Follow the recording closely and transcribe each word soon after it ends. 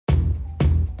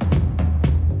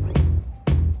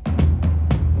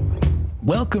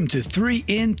Welcome to 3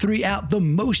 In, 3 Out, the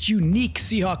most unique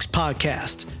Seahawks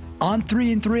podcast. On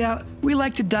 3 In, 3 Out, we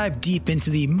like to dive deep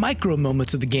into the micro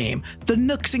moments of the game, the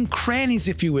nooks and crannies,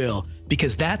 if you will,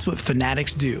 because that's what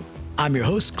fanatics do. I'm your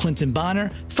host, Clinton Bonner.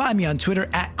 Find me on Twitter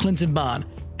at Clinton Bon.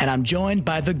 And I'm joined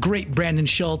by the great Brandon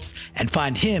Schultz, and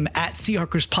find him at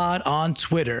SeahawkersPod on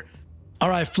Twitter. All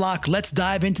right, flock, let's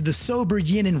dive into the sober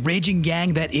yin and raging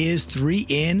yang that is 3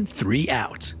 In, 3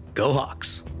 Out. Go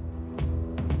Hawks.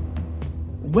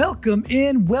 Welcome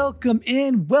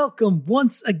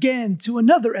once again to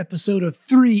another episode of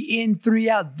 3 In, 3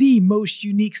 Out, the most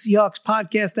unique Seahawks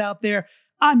podcast out there.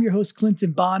 I'm your host,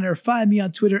 Clinton Bonner. Find me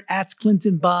on Twitter at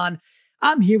Clinton Bon.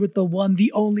 I'm here with the one, the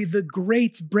only, the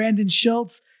great Brandon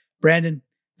Schultz. Brandon,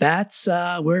 that's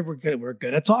where we're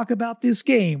gonna talk about this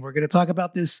game. We're gonna talk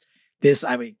about this.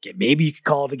 I mean, maybe you could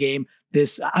call it a game.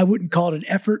 I wouldn't call it an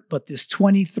effort, but this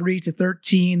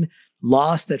 23-13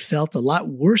 loss that felt a lot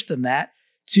worse than that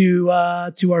to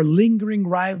our lingering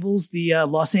rivals, the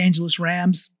Los Angeles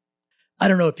Rams. I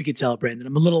don't know if you could tell, Brandon.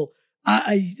 I'm a little.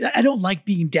 I don't like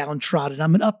being downtrodden.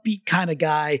 I'm an upbeat kind of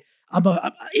guy.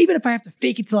 Even if I have to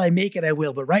fake it till I make it, I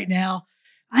will. But right now,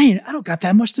 I don't got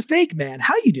that much to fake, man.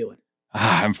 How you doing?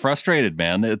 I'm frustrated,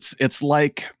 man. It's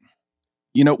like,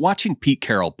 watching Pete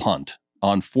Carroll punt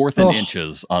on 4th and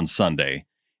inches on Sunday.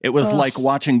 It was like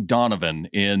watching Donovan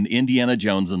in Indiana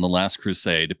Jones and the Last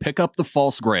Crusade pick up the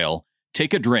false grail,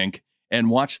 take a drink, and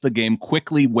watch the game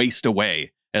quickly waste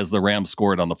away as the Rams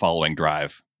scored on the following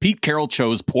drive. Pete Carroll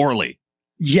chose poorly.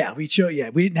 Yeah, we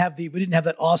didn't have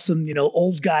that awesome,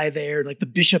 old guy there, like the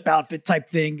Bishop outfit type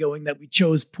thing going that we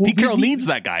chose poorly. Pete Carroll needs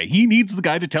that guy. He needs the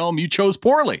guy to tell him you chose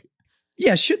poorly.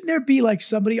 Yeah, shouldn't there be like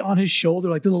somebody on his shoulder,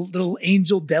 like the little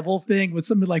angel devil thing with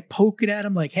somebody like poking at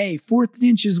him, like, hey, 4th and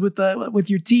inches with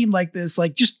your team like this,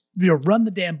 like just run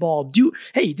the damn ball.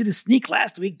 Hey, you did a sneak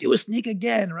last week, do a sneak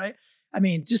again, right? I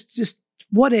mean, just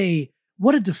what a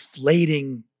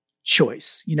deflating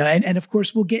choice, and of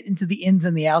course we'll get into the ins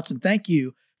and the outs, and thank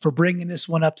you for bringing this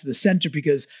one up to the center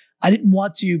because I didn't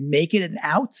want to make it an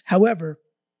out. However,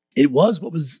 it was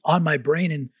what was on my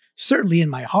brain and certainly in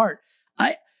my heart.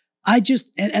 I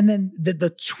just, and then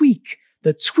the tweak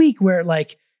where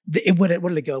like, what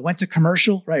did it go? It went to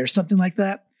commercial, right? Or something like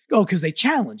that. Oh, because they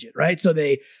challenge it, right? So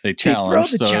they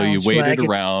challenge. So you waited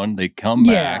around, they come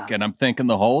back, and I'm thinking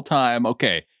the whole time,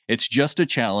 okay, it's just a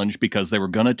challenge because they were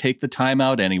going to take the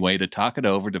timeout anyway to talk it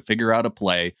over, to figure out a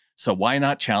play. So why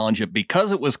not challenge it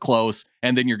because it was close,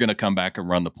 and then you're going to come back and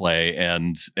run the play,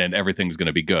 and everything's going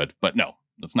to be good. But no,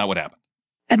 that's not what happened.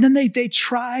 And then they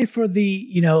try for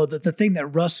the thing that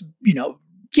Russ,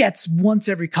 gets once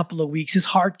every couple of weeks. His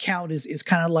hard count is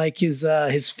kind of like his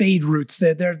fade routes.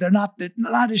 They're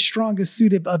not his strongest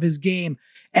suit of his game.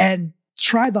 And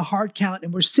try the hard count,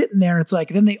 and we're sitting there, and it's like,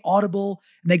 and then they audible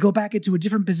and they go back into a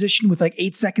different position with like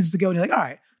 8 seconds to go, and you're like, all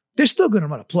right, they're still going to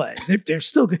run a play. They're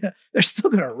still going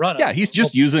to run. Yeah, he's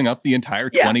just using up the entire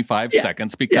 25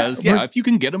 seconds because if you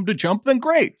can get them to jump, then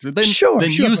great. So then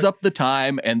use up the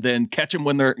time and then catch them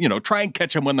when they're try and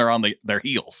catch them when they're on their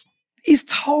heels. He's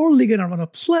totally going to run a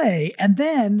play, and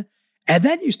then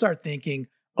you start thinking,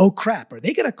 oh crap, are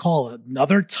they going to call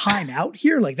another timeout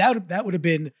here? Like that would have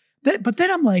been. But then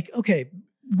I'm like, okay,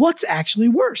 what's actually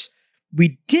worse?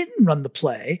 We didn't run the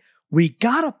play. We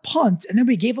got a punt, and then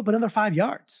we gave up another 5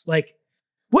 yards. Like,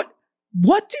 what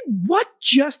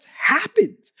just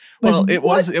happened? Like,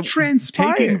 well, it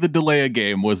transpired? Taking the delay of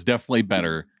game was definitely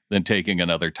better than taking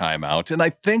another timeout. And I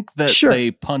think that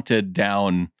they punted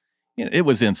down. It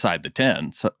was inside the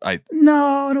 10.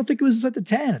 No, I don't think it was inside the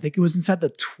 10. I think it was inside the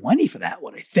 20 for that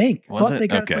one. I think. I thought they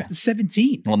got like the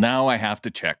 17. Well, now I have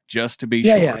to check just to be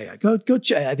sure. Yeah. Go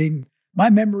check. I mean, my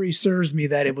memory serves me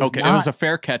that it was okay. It was a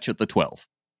fair catch at the 12.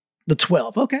 The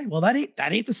 12. Okay. Well, that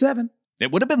ain't the 7.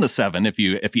 It would have been the 7 if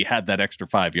you had that extra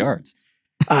 5 yards.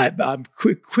 I'm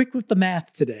quick with the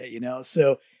math today,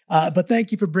 So, but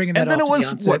thank you for bringing that up. And then it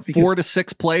was 4 to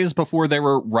 6 plays before they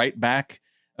were right back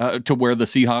to where the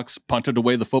Seahawks punted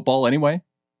away the football anyway.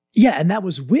 Yeah, and that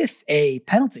was with a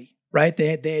penalty, right?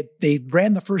 They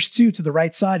ran the first 2 to the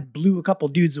right side, blew a couple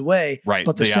dudes away. Right.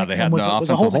 But the second they had one was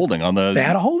a holding on the. They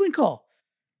had a holding call.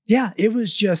 Yeah, it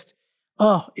was just.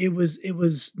 It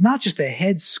was not just a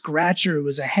head scratcher. It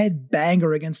was a head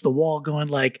banger against the wall going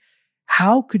like,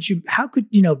 how could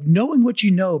knowing what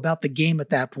you know about the game at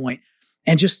that point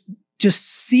and just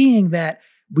seeing that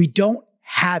we don't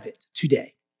have it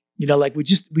today, like we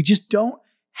just don't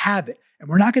have it. And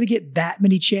we're not going to get that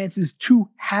many chances to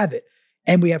have it.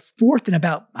 And we have 4th and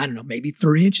about, I don't know, maybe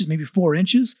 3 inches, maybe 4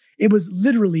 inches. It was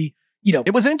literally,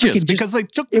 it was inches because they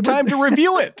took the time to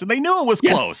review it. They knew it was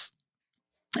close.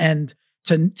 And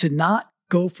to not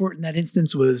go for it in that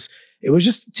instance was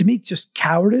just, to me, just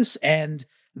cowardice. And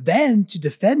then to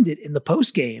defend it in the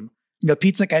post game,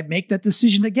 Pete's like, I'd make that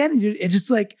decision again. It's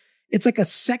like a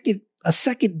second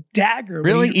dagger.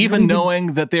 Really? Even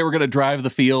knowing that they were going to drive the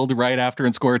field right after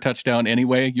and score a touchdown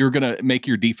anyway, you're going to make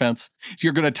your defense. So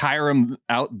you're going to tire them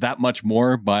out that much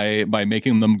more by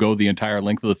making them go the entire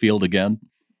length of the field again.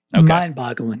 Okay.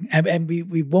 Mind-boggling. And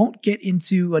we won't get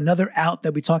into another out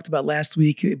that we talked about last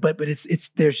week, but it's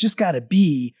there's just got to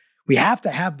be. We have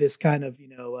to have this kind of,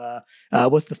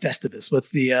 what's the Festivus? What's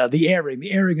the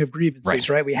airing of grievances,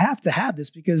 right? We have to have this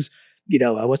because,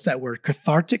 what's that word?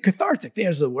 Cathartic.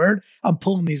 There's the word. I'm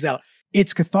pulling these out.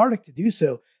 It's cathartic to do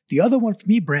so. The other one for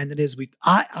me, Brandon, is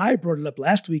I brought it up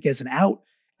last week as an out.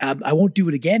 I won't do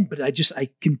it again, but I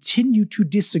continue to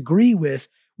disagree with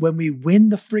when we win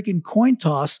the freaking coin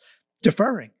toss,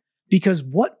 deferring. Because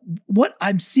what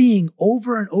I'm seeing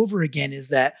over and over again is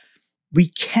that we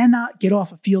cannot get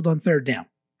off a field on third down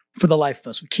for the life of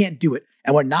us. We can't do it.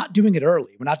 And we're not doing it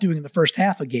early. We're not doing it in the first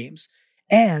half of games.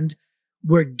 And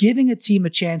we're giving a team a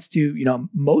chance to,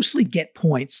 mostly get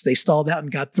points. They stalled out and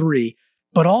got 3,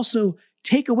 but also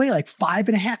take away like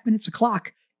 5.5 minutes of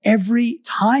clock every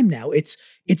time now. It's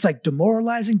like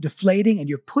demoralizing, deflating, and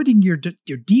you're putting your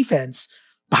defense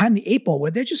behind the 8 ball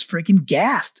where they're just freaking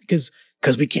gassed because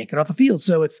we can't get off the field.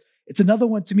 So it's another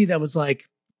one to me that was like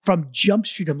from Jump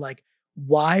Street. I'm like,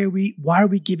 why are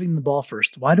we giving the ball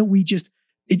first? Why don't we just?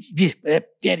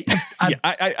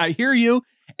 I hear you,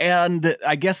 and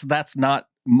I guess that's not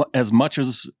as much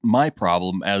as my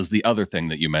problem as the other thing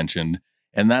that you mentioned,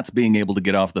 and that's being able to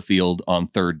get off the field on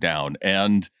third down.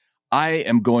 And I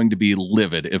am going to be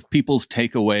livid if people's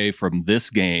takeaway from this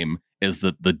game is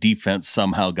that the defense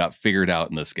somehow got figured out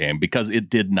in this game, because it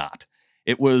did not.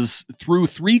 It was through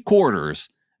 3 quarters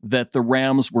that the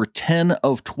Rams were 10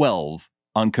 of 12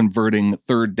 on converting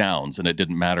third downs. And it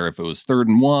didn't matter if it was 3rd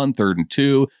and 1, 3rd and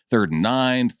 2, 3rd and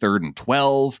 9, 3rd and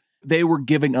 12. They were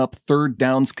giving up third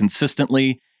downs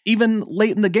consistently, even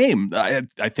late in the game.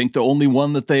 I think the only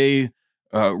one that they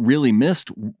really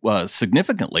missed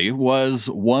significantly was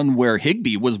one where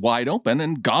Higbee was wide open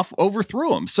and Goff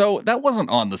overthrew him. So that wasn't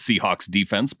on the Seahawks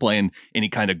defense playing any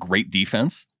kind of great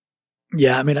defense.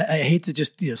 Yeah, I mean, I hate to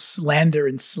just slander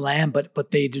and slam,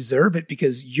 but they deserve it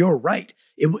because you're right.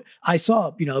 I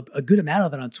saw a good amount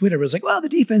of it on Twitter. It was like, well, the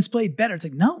defense played better. It's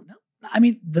like, no. I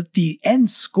mean, the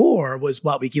end score was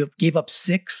what we gave up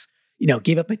 6.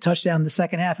 Gave up a touchdown in the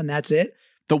second half, and that's it.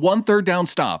 The one third down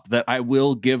stop that I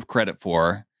will give credit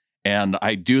for, and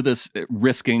I do this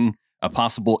risking a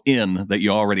possible in that you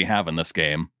already have in this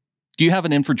game. Do you have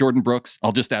an in for Jordan Brooks?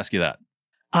 I'll just ask you that.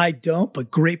 I don't,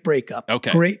 but great breakup.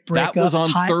 Okay. Great breakup. That was on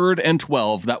 3rd and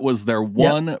 12. That was their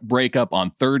one breakup on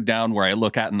third down where I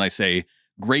look at and I say,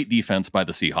 great defense by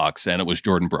the Seahawks, and it was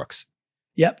Jordan Brooks.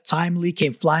 Yep. Timely,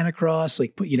 came flying across,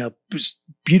 like, just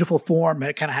beautiful form.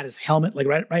 It kind of had his helmet like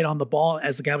right on the ball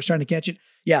as the guy was trying to catch it.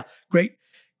 Yeah. Great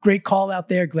call out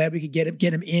there. Glad we could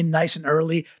get him in nice and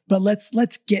early. But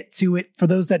let's get to it. For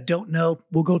those that don't know,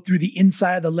 we'll go through the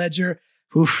inside of the ledger.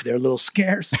 Oof, they're a little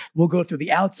scarce. We'll go through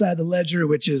the outside of the ledger,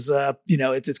 which is,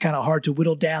 it's kind of hard to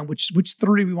whittle down which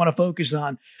 3 we want to focus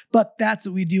on. But that's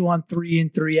what we do on 3 in,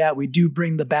 3 out. We do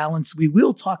bring the balance. We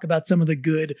will talk about some of the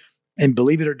good, and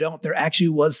believe it or don't, there actually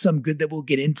was some good that we'll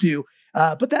get into.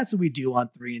 But that's what we do on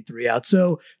 3 in, 3 out.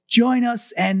 So join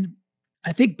us. And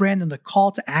I think, Brandon, the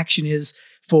call to action is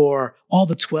for all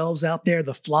the 12s out there,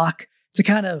 the flock, to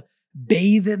kind of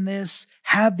bathe in this,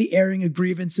 have the airing of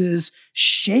grievances,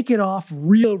 shake it off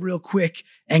real quick,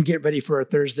 and get ready for a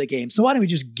Thursday game. So why don't we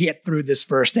just get through this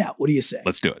first out? What do you say?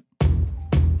 Let's do it.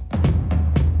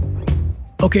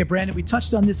 Okay, Brandon, we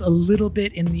touched on this a little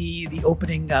bit in the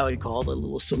opening, we call it a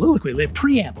little soliloquy, a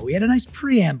preamble. We had a nice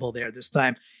preamble there this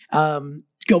time,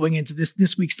 going into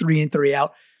this week's 3 in, 3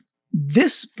 out.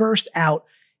 This first out,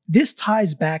 this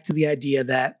ties back to the idea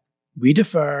that we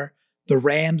defer. The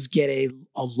Rams get a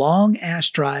long-ass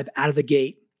drive out of the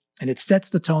gate, and it sets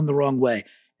the tone the wrong way.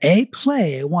 A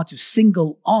play I want to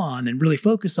single on and really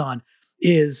focus on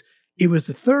is it was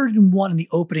the 3rd and 1 in the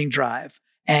opening drive,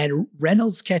 and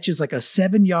Reynolds catches like a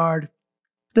 7-yard.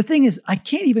 The thing is, I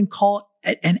can't even call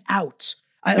it an out.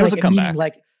 It was a comeback.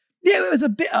 It was a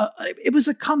bit. It was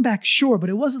a comeback, sure, but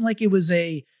it wasn't like it was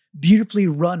a beautifully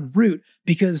run route,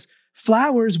 because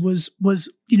Flowers was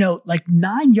like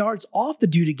 9 yards off the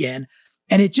dude again.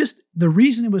 And the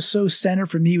reason it was so center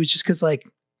for me was just because it's like,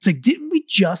 didn't we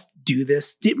just do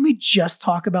this? Didn't we just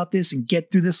talk about this and get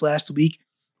through this last week?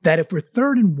 That if we're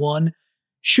 3rd and 1,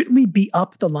 shouldn't we be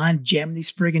up the line, jamming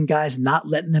these friggin' guys, not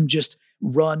letting them just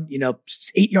run,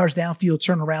 8 yards downfield,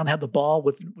 turn around, have the ball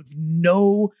with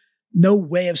no no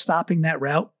way of stopping that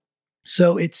route.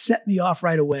 So it set me off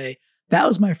right away. That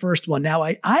was my first one. Now,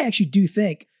 I actually do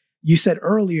think you said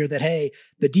earlier that, hey,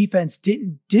 the defense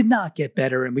did not get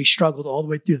better and we struggled all the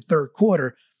way through the third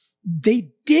quarter. They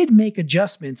did make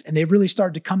adjustments and they really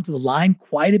started to come to the line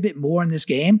quite a bit more in this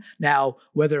game. Now,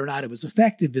 whether or not it was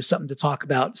effective is something to talk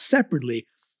about separately,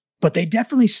 but they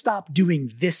definitely stopped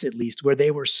doing this, at least, where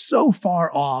they were so far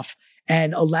off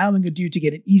and allowing a dude to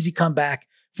get an easy comeback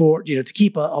for, to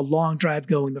keep a long drive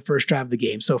going the first drive of the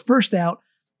game. So first out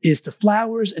is to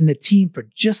Flowers and the team for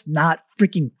just not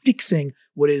freaking fixing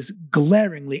what is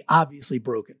glaringly, obviously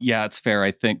broken. Yeah, it's fair,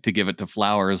 I think, to give it to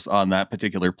Flowers on that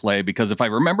particular play, because if I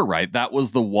remember right, that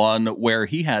was the one where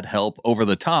he had help over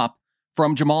the top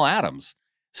from Jamal Adams.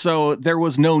 So there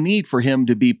was no need for him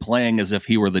to be playing as if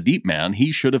he were the deep man.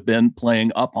 He should have been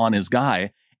playing up on his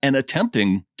guy and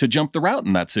attempting to jump the route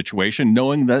in that situation,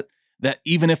 knowing that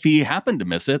even if he happened to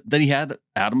miss it, that he had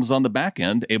Adams on the back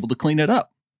end able to clean it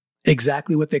up.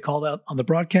 Exactly what they called out on the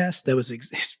broadcast. That was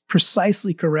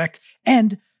precisely correct.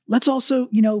 And let's also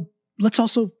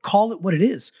call it what it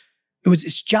is.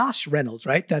 It's Josh Reynolds,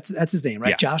 right? That's his name, right?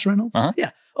 Yeah. Josh Reynolds. Uh-huh.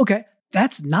 Yeah. Okay.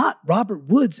 That's not Robert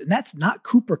Woods, and that's not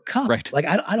Cooper Kupp. Right. Like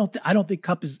I don't think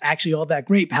Kupp is actually all that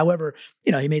great. However,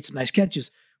 he made some nice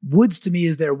catches. Woods to me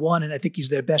is their one, and I think he's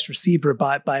their best receiver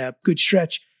by a good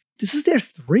stretch. This is their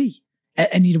three.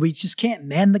 And we just can't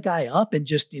man the guy up and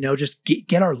just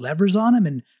get our levers on him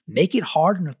and make it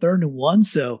hard on a 3rd and 1.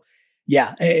 So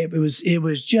yeah, it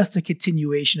was just a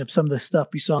continuation of some of the stuff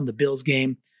we saw in the Bills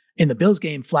game. In the Bills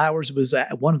game, Flowers was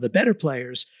one of the better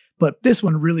players, but this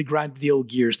one really grinded the old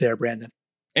gears there, Brandon.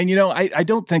 And I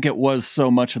don't think it was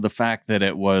so much of the fact that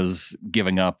it was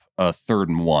giving up a 3rd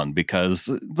and 1, because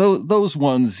those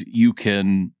ones you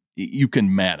can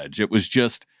manage. It was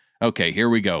just, okay, here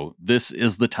we go. This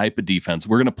is the type of defense.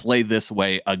 We're going to play this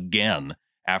way again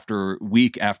after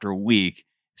week,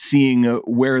 seeing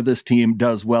where this team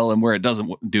does well and where it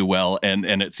doesn't do well. And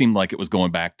it seemed like it was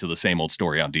going back to the same old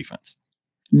story on defense.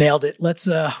 Nailed it. Let's,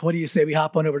 what do you say we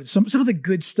hop on over to some of the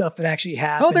good stuff that actually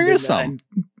happened? Oh, there is some.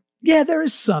 Yeah, there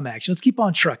is some actually. Let's keep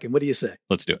on trucking. What do you say?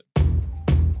 Let's do it.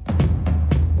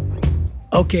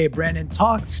 Okay, Brandon,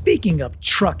 speaking of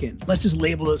trucking, let's just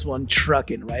label this one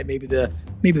trucking, right? Maybe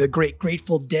the great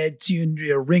Grateful Dead tune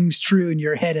rings true in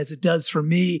your head as it does for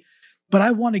me. But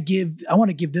I want to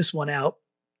give this one out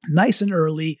nice and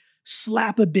early,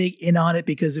 slap a big in on it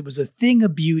because it was a thing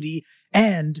of beauty.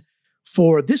 And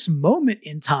for this moment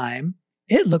in time,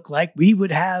 it looked like we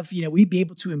would have, we'd be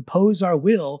able to impose our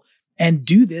will and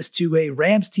do this to a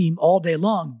Rams team all day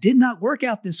long. Did not work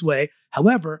out this way.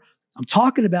 However, I'm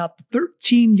talking about the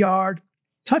 13-yard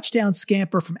touchdown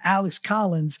scamper from Alex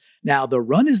Collins. Now, the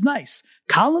run is nice.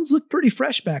 Collins looked pretty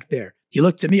fresh back there. He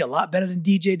looked to me a lot better than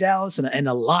DJ Dallas and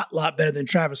a lot better than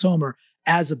Travis Homer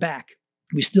as a back.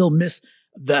 We still miss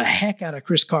the heck out of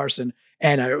Chris Carson,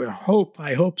 and I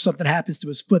hope something happens to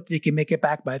his foot that he can make it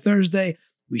back by Thursday.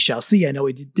 We shall see. I know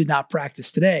he did not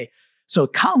practice today. So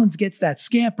Collins gets that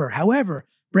scamper. However,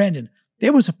 Brandon,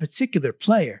 there was a particular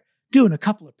player doing a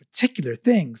couple of particular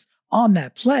things on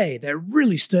that play that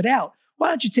really stood out. Why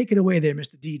don't you take it away there,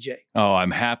 Mr. DJ? Oh,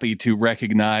 I'm happy to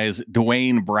recognize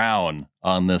Dwayne Brown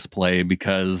on this play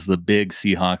because the big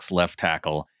Seahawks left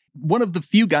tackle, one of the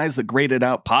few guys that graded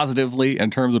out positively in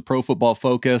terms of Pro Football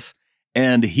Focus,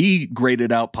 and he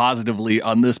graded out positively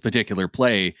on this particular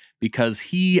play because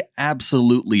he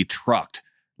absolutely trucked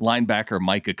linebacker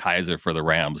Micah Kiser for the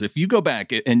Rams. If you go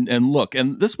back and look,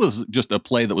 and this was just a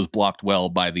play that was blocked well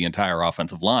by the entire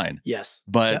offensive line. Yes.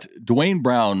 But Dwayne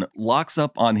Brown locks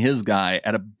up on his guy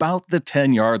at about the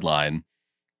 10-yard line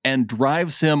and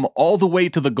drives him all the way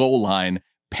to the goal line,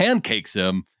 pancakes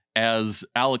him as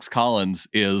Alex Collins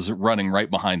is running right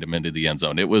behind him into the end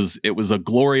zone. It was a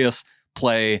glorious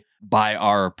play by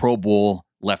our Pro Bowl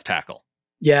left tackle.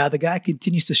 Yeah, the guy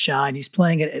continues to shine. He's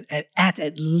playing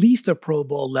at least a Pro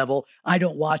Bowl level. I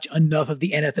don't watch enough of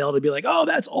the NFL to be like, oh,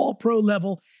 that's all pro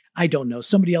level. I don't know.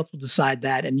 Somebody else will decide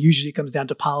that. And usually it comes down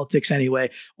to politics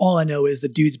anyway. All I know is the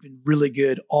dude's been really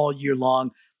good all year long.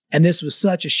 And this was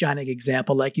such a shining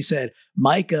example. Like you said,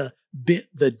 Micah bit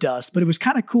the dust, but it was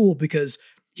kind of cool because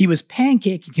he was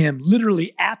pancaking him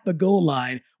literally at the goal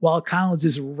line while Collins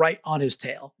is right on his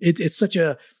tail. It's such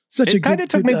a It kind of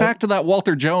took me back to that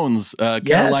Walter Jones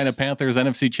Carolina Panthers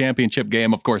NFC Championship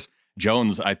game. Of course,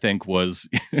 Jones, I think, was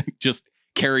just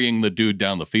carrying the dude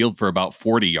down the field for about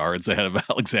 40 yards ahead of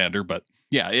Alexander. But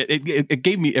yeah,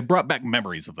 it brought back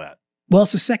memories of that. Well,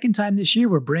 it's the second time this year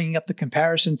we're bringing up the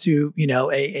comparison to,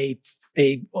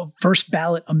 a first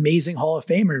ballot amazing Hall of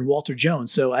Famer in Walter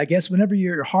Jones. So I guess whenever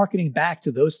you're hearkening back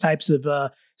to those types of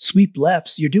sweep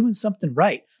lefts, you're doing something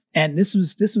right. And this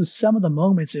was some of the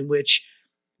moments in which,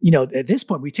 at this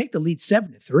point we take the lead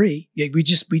 7-3.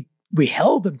 We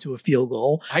held them to a field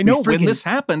goal. I know when this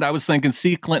happened, I was thinking,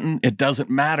 see, Clinton, it doesn't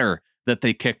matter that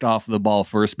they kicked off the ball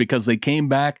first because they came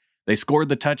back, they scored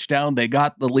the touchdown, they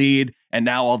got the lead, and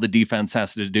now all the defense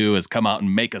has to do is come out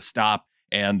and make a stop,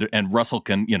 and Russell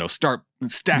can, start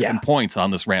stacking points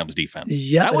on this Rams defense.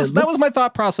 Yeah, that was my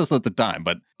thought process at the time,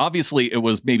 but obviously it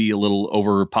was maybe a little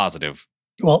over positive.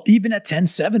 Well, even at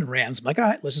 10-7 Rams, I'm like, all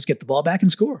right, let's just get the ball back and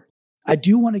score. I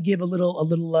do want to give a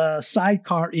little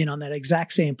sidecar in on that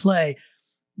exact same play.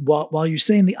 While you're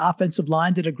saying the offensive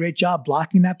line did a great job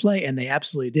blocking that play, and they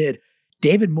absolutely did,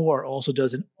 David Moore also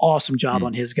does an awesome job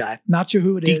on his guy. Not sure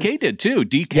who it is. DK did too.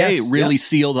 DK really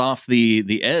sealed off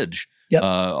the edge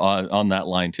on that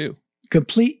line too.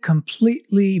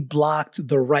 Completely blocked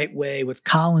the right way with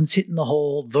Collins hitting the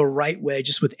hole the right way,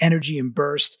 just with energy and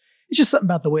burst. It's just something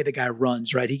about the way the guy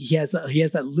runs, right? He has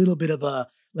that little bit of a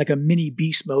mini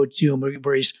beast mode to him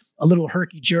where he's a little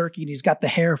herky jerky and he's got the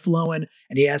hair flowing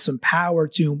and he has some power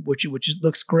to him, which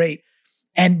looks great.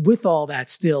 And with all that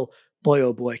still, boy,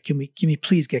 oh boy, can we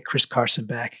please get Chris Carson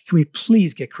back? Can we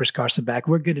please get Chris Carson back?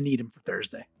 We're going to need him for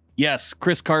Thursday. Yes,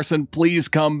 Chris Carson, please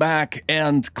come back.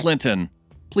 And Clinton,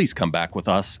 please come back with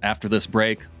us after this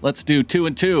break. Let's do 2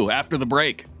 and 2 after the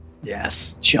break.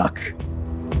 Yes, Chuck.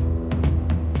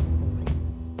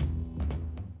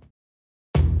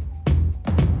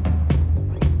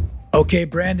 Okay,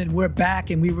 Brandon, we're back,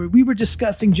 and we were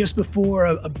discussing just before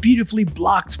a beautifully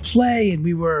blocked play, and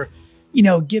we were,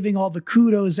 giving all the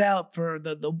kudos out for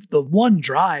the one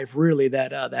drive really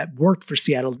that worked for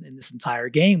Seattle in this entire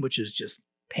game, which is just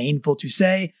painful to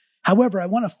say. However, I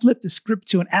want to flip the script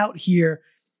to an out here,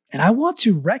 and I want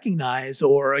to recognize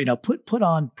or put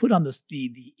on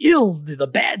the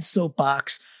bad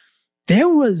soapbox. There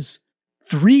was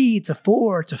 3 to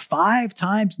 4 to 5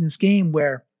 times in this game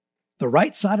where the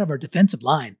right side of our defensive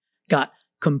line got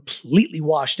completely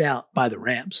washed out by the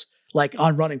Rams, like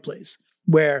on running plays,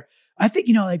 where I think,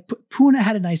 Puna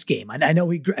had a nice game. I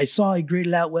know I saw he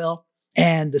graded out well.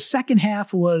 And the second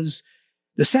half was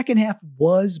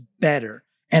better.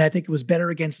 And I think it was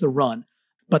better against the run.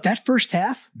 But that first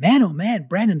half, man, oh man,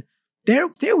 Brandon, there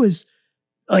was,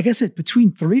 like I said,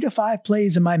 between 3 to 5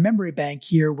 plays in my memory bank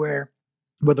here where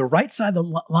the right side of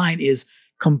the line is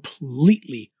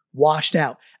completely washed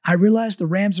out. I realize the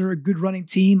Rams are a good running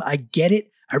team. I get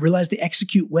it. I realize they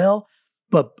execute well,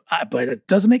 but it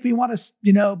doesn't make me want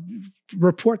to,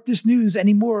 report this news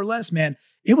any more or less, man.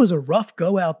 It was a rough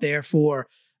go out there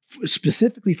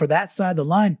specifically for that side of the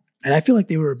line. And I feel like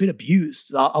they were a bit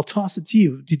abused. I'll toss it to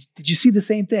you. Did you see the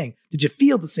same thing? Did you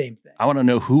feel the same thing? I want to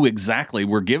know who exactly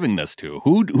we're giving this to.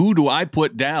 Who do I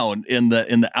put down in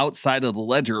the outside of the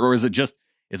ledger, or is it just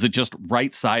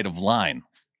right side of line?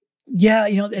 Yeah,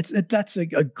 that's a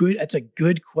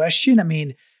good question. I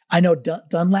mean, I know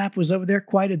Dunlap was over there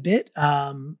quite a bit.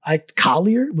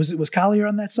 Collier was Collier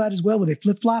on that side as well? Were they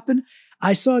flip flopping?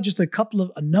 I saw just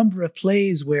a number of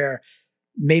plays where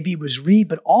maybe it was Reed,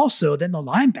 but also then the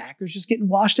linebackers just getting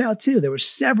washed out too. There were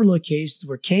several occasions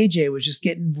where KJ was just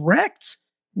getting wrecked,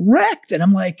 and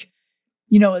I'm like,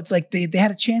 it's like they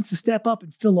had a chance to step up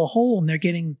and fill a hole, and they're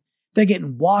getting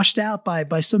washed out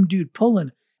by some dude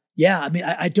pulling. Yeah, I mean,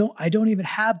 I don't even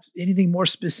have anything more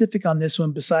specific on this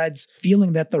one besides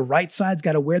feeling that the right side's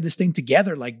got to wear this thing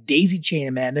together like daisy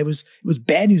chain, man. It was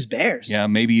bad news bears. Yeah,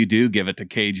 maybe you do give it to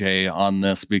KJ on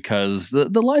this because the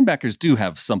linebackers do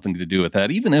have something to do with that,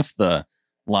 even if the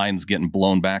line's getting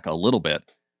blown back a little bit.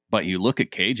 But you look at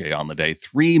KJ on the day,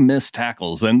 3 missed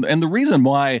tackles. And the reason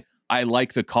why I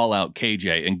like to call out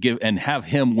KJ and have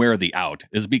him wear the out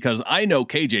is because I know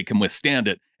KJ can withstand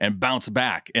it and bounce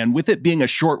back. And with it being a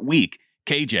short week,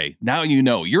 KJ, now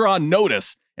you're on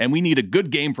notice, and we need a good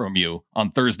game from you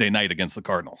on Thursday night against the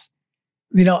Cardinals.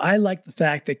 I like the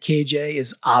fact that KJ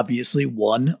is obviously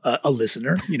a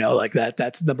listener, like that.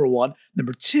 That's number one.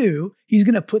 Number two, he's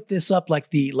going to put this up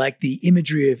like the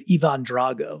imagery of Ivan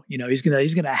Drago. He's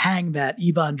going to hang that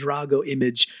Ivan Drago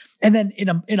image. And then in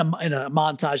a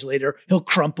montage later, he'll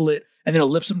crumple it and then he'll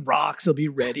lift some rocks. He'll be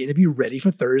ready, and it'll be ready for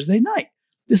Thursday night.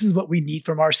 This is what we need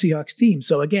from our Seahawks team.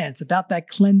 So again, it's about that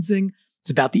cleansing.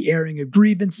 It's about the airing of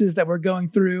grievances that we're going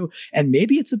through. And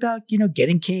maybe it's about,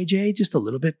 getting KJ just a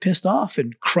little bit pissed off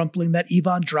and crumpling that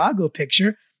Ivan Drago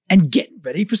picture and getting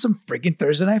ready for some friggin'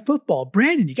 Thursday night football.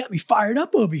 Brandon, you got me fired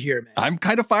up over here, man. I'm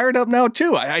kind of fired up now,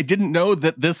 too. I didn't know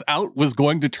that this out was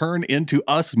going to turn into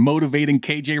us motivating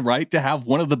KJ Wright to have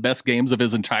one of the best games of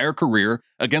his entire career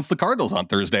against the Cardinals on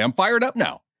Thursday. I'm fired up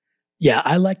now. Yeah,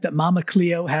 I like that Mama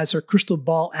Cleo has her crystal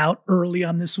ball out early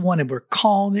on this one, and we're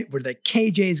calling it where the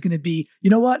KJ is going to be.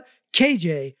 You know what?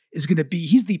 KJ is going to be,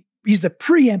 he's the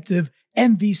preemptive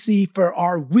MVC for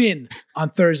our win on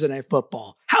Thursday Night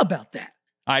Football. How about that?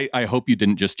 I hope you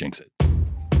didn't just jinx it.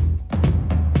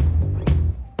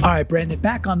 All right, Brandon,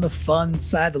 back on the fun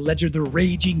side of the ledger, the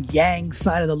raging yang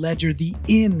side of the ledger, the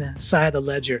in side of the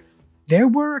ledger. There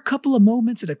were a couple of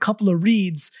moments and a couple of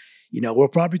reads. We'll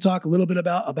probably talk a little bit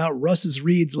about Russ's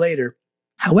reads later.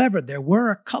 However, there were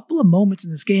a couple of moments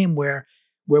in this game where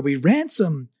we ran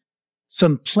some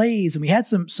plays and we had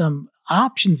some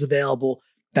options available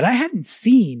that I hadn't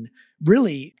seen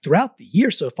really throughout the year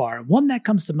so far. And one that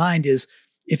comes to mind is,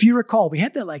 if you recall, we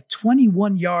had that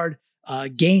 21-yard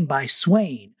gain by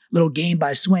Swain, little gain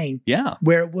by Swain. Yeah.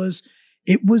 Where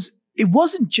it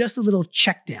wasn't just a little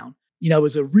check down. It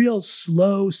was a real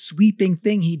slow sweeping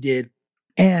thing he did.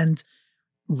 And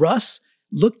Russ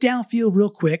looked downfield real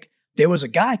quick. There was a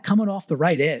guy coming off the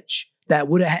right edge that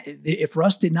would have, if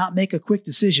Russ did not make a quick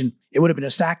decision, it would have been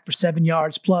a sack for 7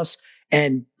 yards plus.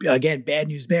 And again, bad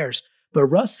news bears. But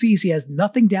Russ sees he has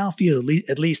nothing downfield.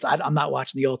 At least I'm not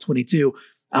watching the all-22.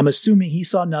 I'm assuming he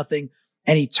saw nothing.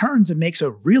 And he turns and makes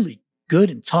a really good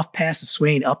and tough pass to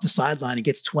Swain up the sideline and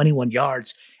gets 21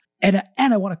 yards. And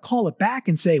I want to call it back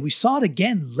and say we saw it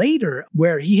again later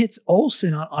where he hits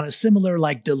Olsen on a similar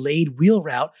delayed wheel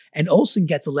route, and Olsen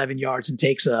gets 11 yards and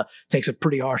takes a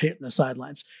pretty hard hit in the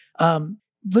sidelines.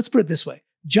 Let's put it this way.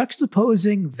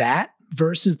 Juxtaposing that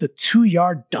versus the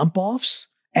 2-yard dump offs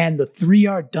and the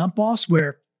 3-yard dump offs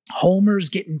where Homer's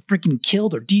getting freaking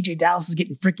killed or DJ Dallas is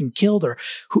getting freaking killed or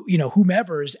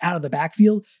whomever is out of the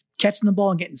backfield catching the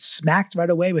ball and getting smacked right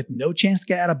away with no chance to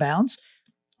get out of bounds.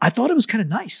 I thought it was kind of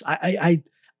nice. I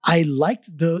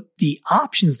liked the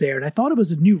options there, and I thought it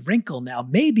was a new wrinkle. Now,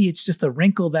 maybe it's just a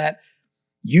wrinkle that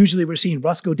usually we're seeing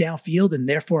Russ go downfield, and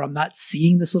therefore I'm not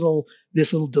seeing this little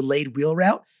delayed wheel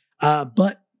route.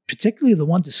 But particularly the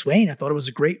one to Swain, I thought it was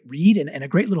a great read and a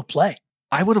great little play.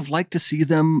 I would have liked to see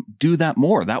them do that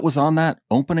more. That was on that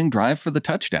opening drive for the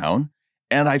touchdown.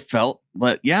 And I felt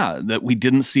that we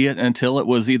didn't see it until it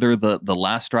was either the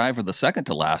last drive or the second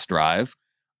to last drive.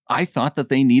 I thought that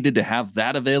they needed to have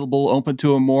that available, open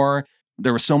to them more.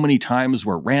 There were so many times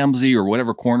where Ramsey or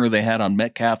whatever corner they had on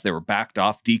Metcalf, they were backed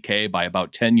off DK by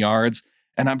about 10 yards.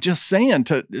 And I'm just saying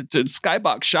to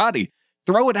Skybox Shoddy,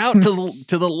 throw it out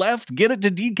to the left, get it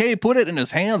to DK, put it in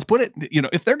his hands, put it,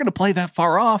 if they're going to play that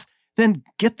far off, then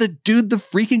get the dude the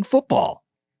freaking football.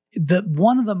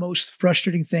 One of the most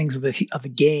frustrating things of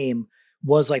the game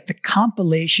was the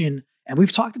compilation, and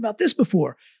we've talked about this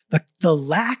before, the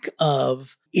lack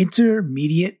of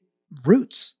intermediate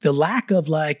routes, the lack of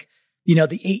the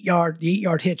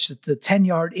 8-yard hitch, the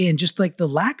 10-yard in, just the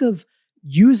lack of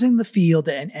using the field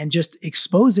and just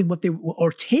exposing what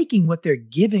or taking what they're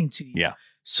giving to you. Yeah.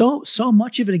 So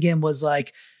much of it again was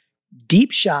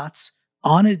deep shots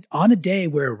on a day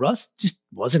where Russ just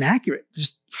wasn't accurate.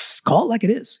 Just call it like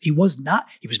it is. He was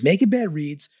making bad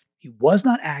reads. He was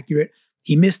not accurate.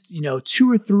 He missed,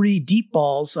 2 or 3 deep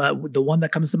balls. The one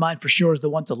that comes to mind for sure is the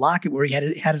one to Lockett where he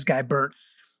had his guy burnt.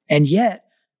 And yet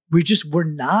we're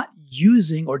not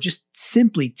using or just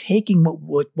simply taking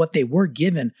what they were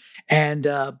given. And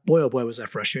boy, oh boy, was that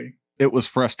frustrating. It was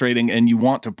frustrating. And you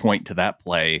want to point to that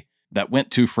play that went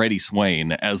to Freddie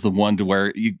Swain as the one to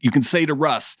where you can say to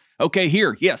Russ, okay,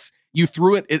 here, yes, you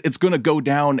threw it. It's going to go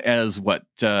down as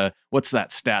what's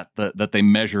that stat that they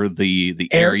measure the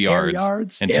air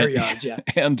yards? Air yards, yeah.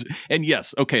 And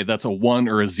yes, okay, that's a 1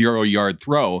 or a 0 yard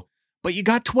throw, but you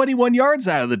got 21 yards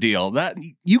out of the deal. That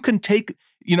you can take,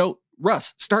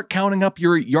 Russ, start counting up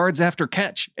your yards after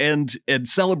catch and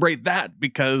celebrate that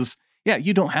because, yeah,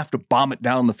 you don't have to bomb it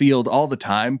down the field all the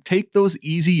time. Take those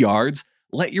easy yards,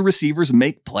 let your receivers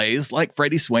make plays like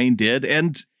Freddie Swain did,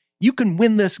 and you can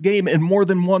win this game in more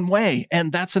than one way,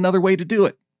 and that's another way to do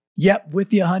it. Yep,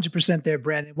 with you 100% there,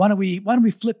 Brandon. Why don't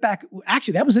we flip back?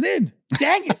 Actually, that was an in.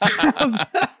 Dang it.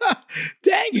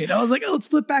 Dang it. I was like, let's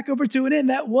flip back over to an in.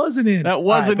 That was an in. That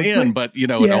was an in, but it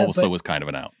also was kind of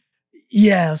an out.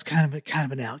 Yeah, it was kind of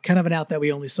an out. Kind of an out that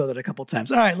we only saw that a couple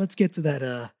times. All right, let's get to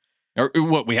that. Or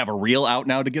what, we have a real out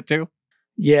now to get to?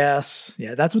 Yes.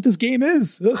 Yeah, that's what this game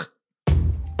is. Ugh.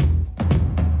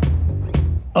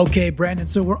 Okay, Brandon,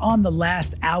 so we're on the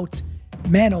last out.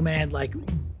 Man, oh man,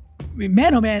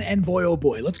 man, oh man, and boy, oh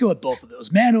boy. Let's go with both of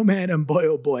those. Man, oh man, and boy,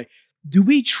 oh boy. Do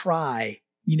we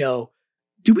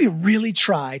really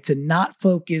try to not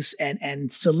focus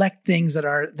and select things that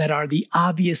are the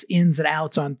obvious ins and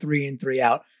outs on 3 and 3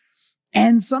 out?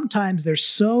 And sometimes they're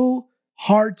so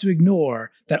hard to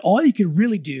ignore that all you can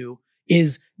really do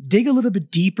is dig a little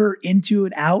bit deeper into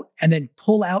an out and then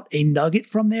pull out a nugget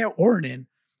from there or an in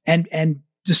and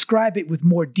describe it with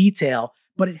more detail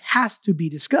but it has to be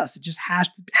discussed. It just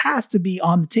has to be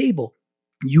on the table.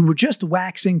 You were just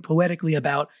waxing poetically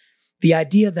about the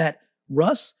idea that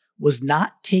Russ was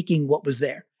not taking what was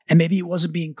there. And maybe it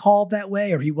wasn't being called that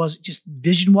way, or he wasn't just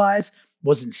vision-wise,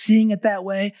 wasn't seeing it that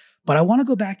way. But I want to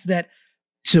go back to that,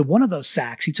 to one of those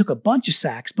sacks. He took a bunch of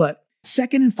sacks, but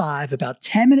 2nd and 5, about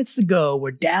 10 minutes to go.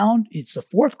 We're down. It's the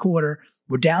fourth quarter.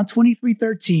 We're down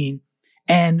 23-13.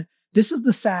 And this is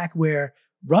the sack where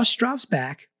Russ drops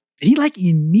back and he like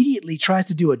immediately tries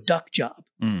to do a duck job.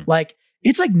 Like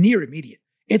it's like near immediate.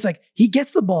 It's like he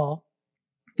gets the ball.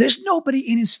 There's nobody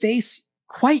in his face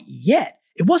quite yet.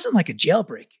 It wasn't like a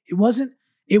jailbreak.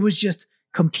 It was just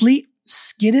complete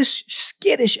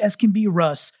skittish as can be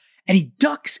Russ. And he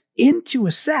ducks into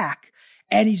a sack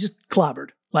and he's just clobbered.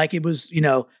 Like it was,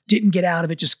 didn't get out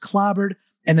of it, just clobbered.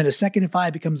 And then a 2nd and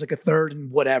 5 becomes like a 3rd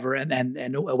and whatever.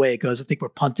 And away it goes. I think we're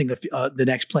punting the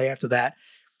next play after that.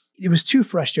 It was two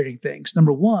frustrating things.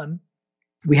 Number one,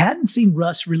 we hadn't seen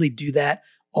Russ really do that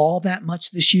all that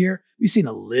much this year. We've seen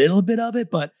a little bit of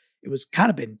it, but it was kind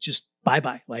of been just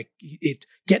bye-bye. Like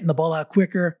getting the ball out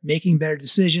quicker, making better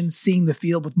decisions, seeing the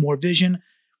field with more vision.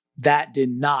 That did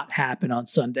not happen on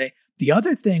Sunday. The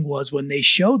other thing was when they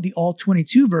showed the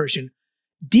all-22 version,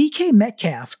 DK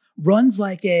Metcalf runs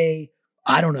like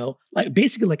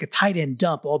basically like a tight end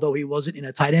dump, although he wasn't in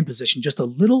a tight end position, just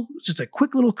a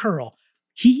quick little curl.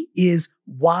 He is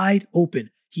wide open.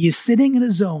 He is sitting in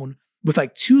a zone with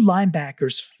like 2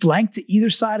 linebackers flanked to either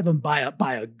side of him by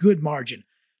a good margin.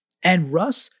 And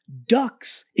Russ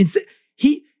ducks. Instead,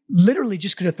 he literally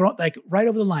just could have thrown like right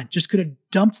over the line, just could have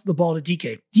dumped the ball to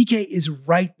DK. DK is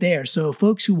right there. So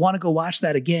folks who want to go watch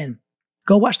that again,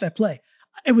 go watch that play.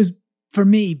 It was, for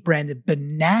me, Brandon,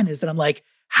 bananas that I'm like,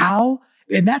 how?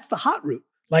 And that's the hot route.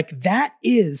 Like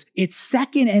it's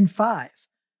 2nd and 5.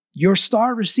 Your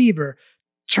star receiver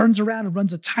turns around and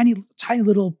runs a tiny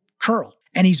little curl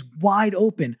and he's wide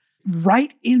open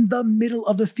right in the middle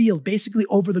of the field, basically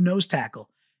over the nose tackle.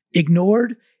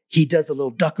 Ignored. He does the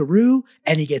little duckaroo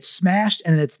and he gets smashed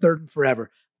and it's 3rd and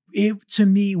forever. It to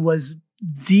me was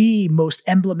the most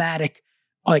emblematic,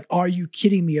 like, are you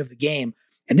kidding me of the game?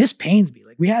 And this pains me.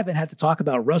 Like we haven't had to talk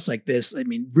about Russ like this. I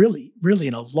mean, really, really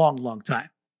in a long, long time.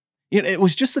 It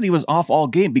was just that he was off all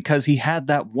game because he had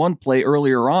that one play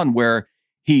earlier on where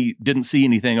he didn't see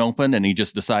anything open and he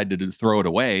just decided to throw it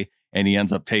away. And he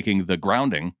ends up taking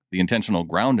the intentional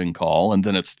grounding call. And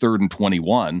then it's 3rd and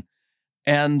 21.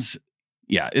 And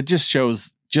yeah, it just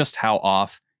shows just how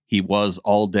off he was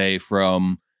all day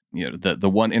from, the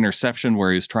one interception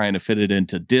where he was trying to fit it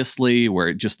into Dissly, where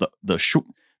it just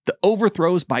the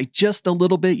overthrows by just a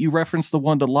little bit. You referenced the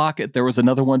one to Lockett. There was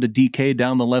another one to DK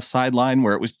down the left sideline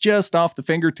where it was just off the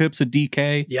fingertips of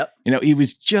DK. Yep. He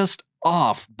was just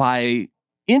off by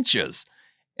inches.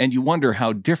 And you wonder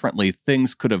how differently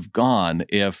things could have gone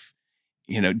if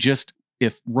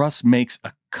Russ makes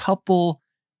a couple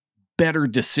better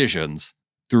decisions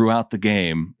throughout the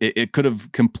game. It could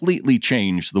have completely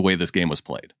changed the way this game was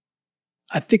played.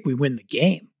 I think we win the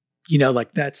game.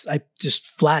 I just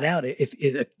flat out, if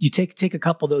you take a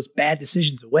couple of those bad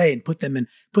decisions away and put them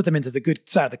into the good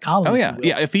side of the column. Oh yeah.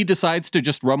 Yeah. If he decides to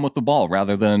just run with the ball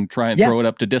rather than try and throw it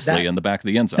up to Dissly in the back of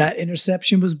the end zone. That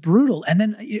interception was brutal. And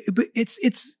then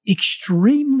it's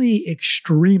extremely,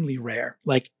 extremely rare,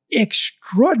 like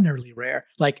extraordinarily rare,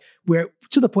 like we're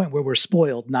to the point where we're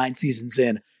spoiled 9 seasons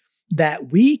in,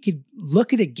 that we could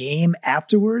look at a game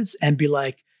afterwards and be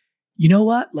like, you know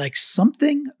what? Like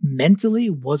something mentally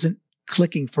wasn't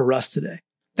clicking for us today.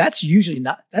 That's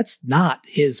not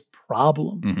his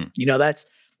problem. Mm-hmm.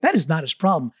 That is not his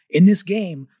problem. In this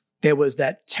game, there was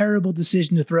that terrible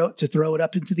decision to throw it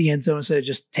up into the end zone instead of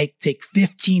just take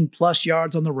 15 plus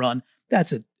yards on the run.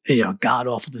 That's a god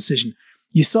awful decision.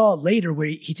 You saw later where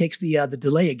he takes the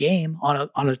delay a game on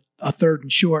a 3rd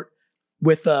and short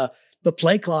with the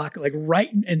play clock, like right,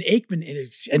 and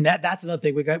Aikman, and that's another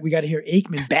thing. We got to hear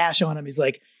Aikman bash on him. He's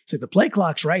like the play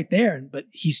clock's right there, but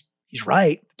he's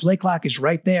right. The play clock is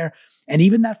right there, and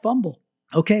even that fumble.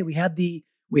 Okay, we had the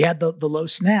low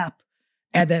snap,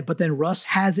 but then Russ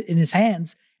has it in his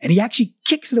hands, and he actually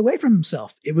kicks it away from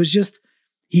himself. It was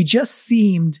he just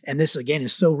seemed, and this again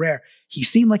is so rare. He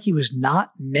seemed like he was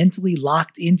not mentally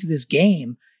locked into this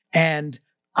game, and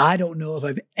I don't know if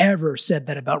I've ever said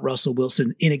that about Russell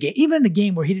Wilson in a game, even in a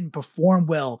game where he didn't perform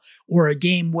well or a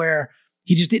game where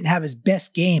he just didn't have his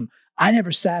best game. I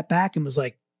never sat back and was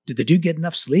like, did the dude get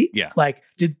enough sleep? Yeah. Like,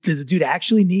 did the dude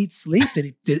actually need sleep?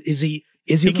 Is he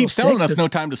keeps telling us no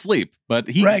time to sleep, but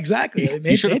right, exactly.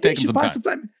 He should have taken some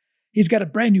time. He's got a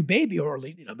brand new baby, or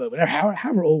but whatever,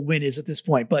 however old Wynn is at this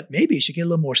point, but maybe he should get a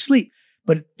little more sleep.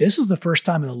 But this is the first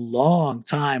time in a long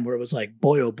time where it was like,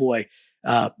 boy, oh boy,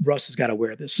 Russ has got to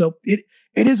wear this. So it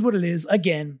is what it is.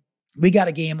 Again, we got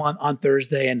a game on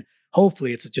Thursday, and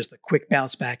hopefully it's just a quick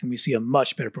bounce back and we see a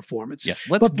much better performance. Yes,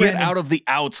 let's get out of the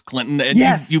outs, Clinton. And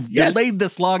you've delayed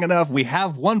this long enough. We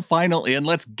have one final in.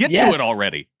 Let's get to it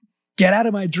already. Get out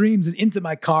of my dreams and into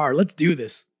my car. Let's do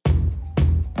this.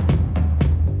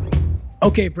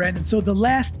 Okay, Brandon. So the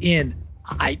last in,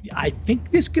 I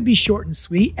think this could be short and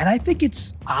sweet, and I think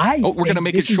it's we're going to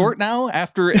make it short now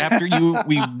after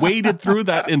we waded through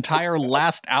that entire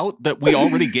last out that we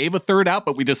already gave a third out,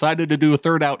 but we decided to do a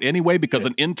third out anyway because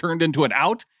an in turned into an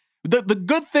out. The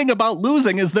good thing about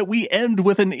losing is that we end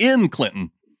with an in,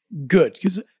 Clinton. Good,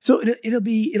 so it'll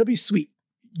be sweet.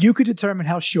 You could determine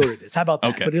how short it is. How about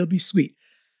that? Okay. But it'll be sweet.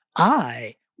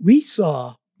 We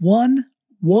saw one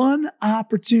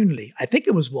opportunity. I think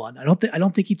it was one. I don't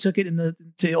think he took it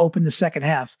to open the second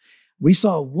half. We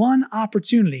saw one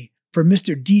opportunity for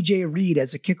Mr. DJ Reed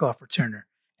as a kickoff returner.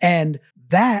 And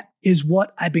that is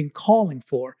what I've been calling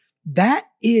for. That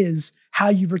is how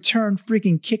you return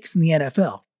freaking kicks in the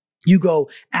NFL. You go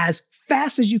as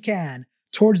fast as you can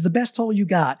towards the best hole you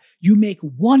got. You make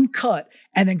one cut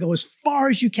and then go as far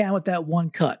as you can with that one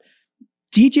cut.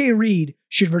 DJ Reed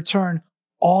should return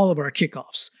all of our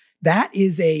kickoffs. That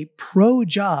is a pro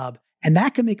job, and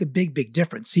that can make a big, big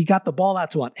difference. He got the ball out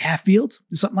to what, half field?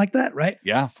 Something like that, right?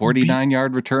 Yeah,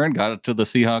 49-yard return, got it to the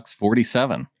Seahawks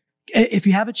 47. If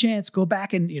you have a chance, go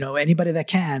back and, anybody that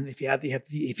can, if you have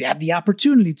the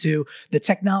opportunity to, the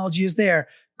technology is there,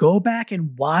 go back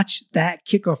and watch that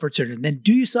kickoff return, and then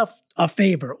do yourself a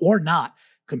favor or not.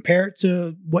 Compare it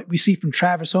to what we see from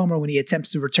Travis Homer when he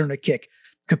attempts to return a kick.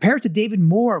 Compare it to David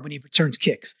Moore when he returns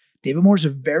kicks. David Moore is a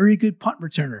very good punt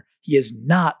returner. He is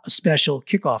not a special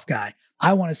kickoff guy.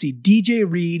 I want to see DJ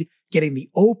Reed getting the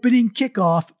opening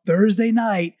kickoff Thursday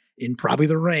night in probably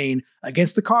the rain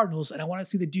against the Cardinals. And I want to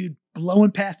see the dude blowing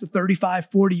past the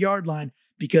 35, 40-yard line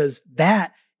because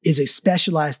that is a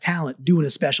specialized talent doing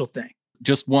a special thing.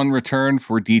 Just one return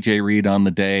for DJ Reed on the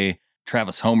day.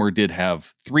 Travis Homer did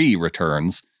have 3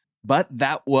 returns, but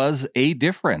that was a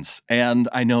difference. And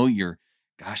I know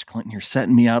gosh, Clinton, you're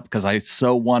setting me up because I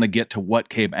so want to get to what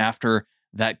came after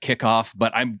that kickoff,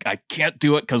 but I can't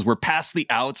do it because we're past the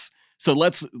outs. So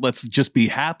let's just be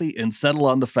happy and settle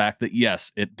on the fact that,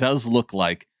 yes, it does look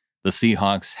like the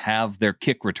Seahawks have their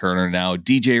kick returner now.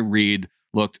 DJ Reed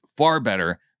looked far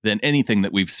better than anything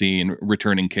that we've seen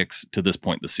returning kicks to this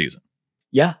point this season.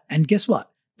 Yeah, and guess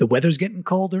what? The weather's getting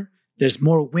colder. There's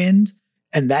more wind.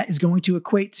 And that is going to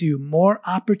equate to more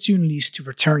opportunities to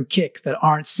return kicks that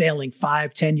aren't sailing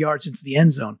 5-10 yards into the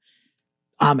end zone.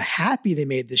 I'm happy they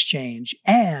made this change.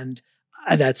 And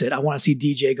that's it. I want to see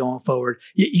DJ going forward.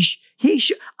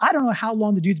 I don't know how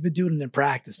long the dude's been doing it in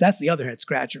practice. That's the other head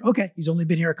scratcher. Okay, he's only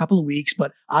been here a couple of weeks,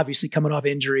 but obviously coming off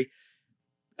injury.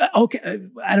 I don't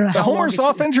know how long. Homer's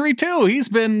off injury too. He's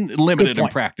been limited in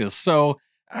practice. So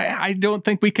I don't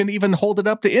think we can even hold it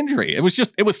up to injury. It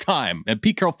was time. And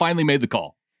Pete Carroll finally made the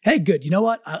call. Hey, good. You know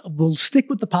what? We'll stick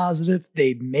with the positive.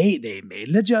 They made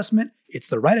an adjustment. It's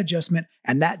the right adjustment.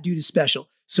 And that dude is special.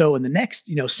 So in the next,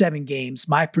 7 games,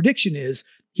 my prediction is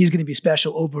he's going to be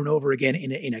special over and over again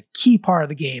in a key part of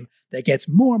the game that gets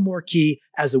more and more key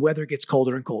as the weather gets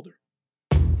colder and colder.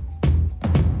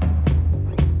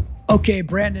 Okay,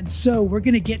 Brandon, so we're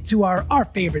going to get to our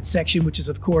favorite section, which is,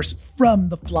 of course, From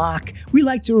the Flock. We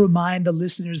like to remind the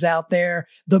listeners out there,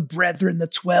 the brethren, the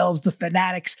 12s, the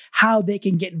fanatics, how they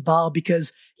can get involved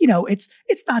because,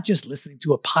 it's not just listening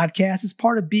to a podcast. It's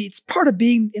part of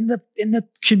being in the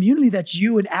community that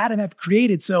you and Adam have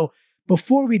created. So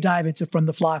before we dive into From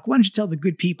the Flock, why don't you tell the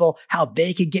good people how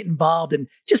they can get involved and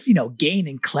just, gain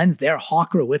and cleanse their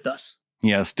hawker with us?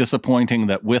 Yes, disappointing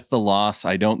that with the loss,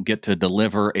 I don't get to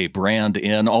deliver a brand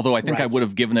in, although I think I would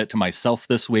have given it to myself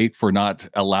this week for not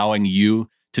allowing you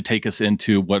to take us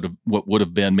into what would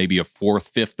have been maybe a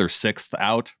 4th, 5th, or 6th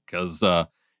out, because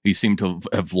you seem to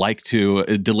have liked to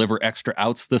deliver extra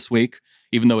outs this week,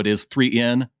 even though it is 3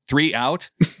 in, 3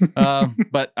 out.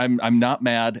 But I'm not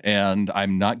mad, and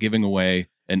I'm not giving away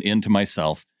an in to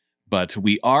myself. But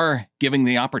we are giving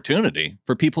the opportunity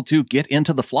for people to get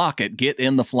into the flock at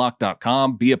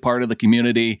getintheflock.com, be a part of the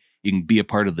community. You can be a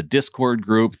part of the Discord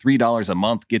group. $3 a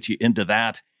month gets you into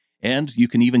that. And you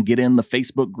can even get in the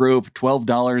Facebook group,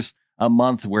 $12 a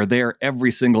month. We're there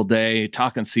every single day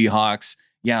talking Seahawks.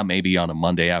 Yeah, maybe on a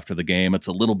Monday after the game. It's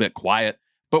a little bit quiet,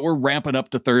 but we're ramping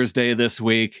up to Thursday this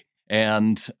week.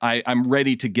 And I'm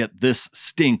ready to get this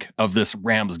stink of this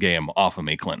Rams game off of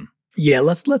me, Clinton. Yeah,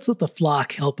 let's let the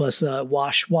flock help us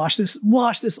wash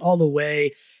this all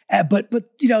away. But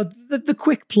the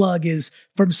quick plug is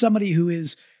from somebody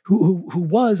who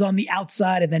was on the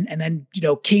outside and then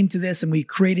came to this, and we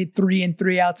created 3 in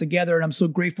 3 out together. And I'm so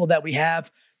grateful that we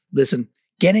have. Listen,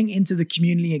 getting into the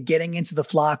community and getting into the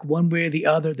flock one way or the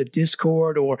other, the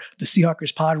Discord or the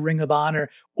Seahawkers Pod Ring of Honor,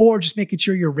 or just making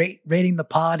sure you're rating the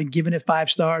pod and giving it 5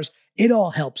 stars. It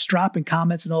all helps. Dropping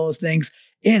comments and all those things.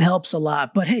 It helps a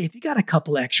lot. But hey, if you got a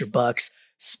couple extra bucks,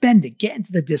 spend it. Get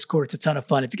into the Discord. It's a ton of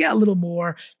fun. If you got a little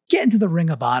more, get into the Ring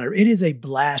of Honor. It is a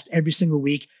blast every single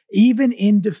week, even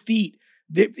in defeat.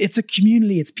 It's a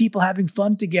community. It's people having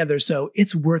fun together. So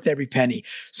it's worth every penny.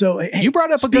 So hey, you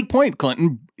brought up a good point,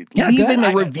 Clinton. Yeah, leaving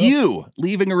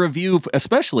a review,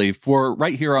 especially for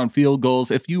right here on Field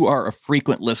Gulls. If you are a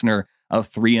frequent listener of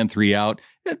 3 in 3 out,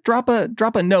 drop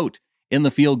a note in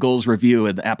the Field Gulls review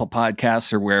in the Apple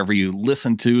Podcasts or wherever you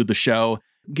listen to the show.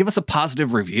 Give us a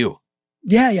positive review.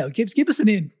 Yeah. Give us an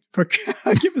in.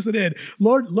 Give us an in.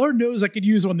 Lord knows I could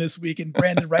use one this week, and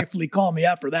Brandon rightfully called me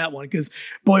out for that one because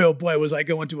boy, oh boy, was I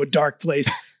going to a dark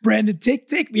place. Brandon,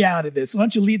 take me out of this. Why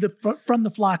don't you lead from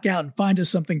the flock out and find us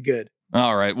something good?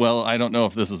 All right. Well, I don't know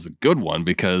if this is a good one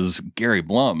because Gary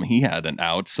Blum, he had an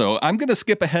out. So I'm going to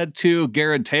skip ahead to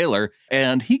Garrett Taylor,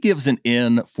 and he gives an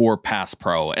in for pass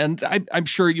pro. And I'm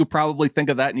sure you probably think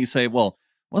of that and you say, well,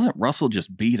 wasn't Russell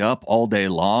just beat up all day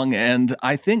long? And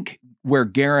I think where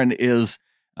Garen is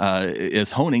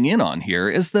honing in on here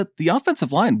is that the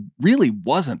offensive line really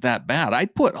wasn't that bad. I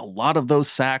put a lot of those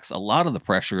sacks, a lot of the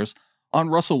pressures on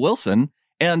Russell Wilson.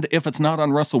 And if it's not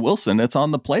on Russell Wilson, it's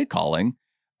on the play calling.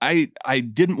 I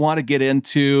didn't want to get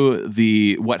into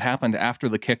what happened after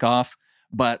the kickoff,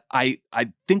 but I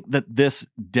think that this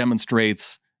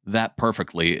demonstrates that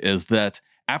perfectly, is that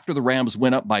after the Rams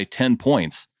went up by 10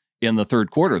 points in the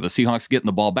third quarter, the Seahawks getting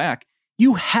the ball back,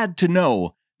 you had to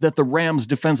know that the Rams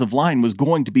defensive line was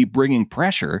going to be bringing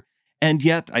pressure. And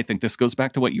yet, I think this goes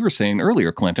back to what you were saying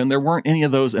earlier, Clinton. There weren't any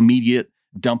of those immediate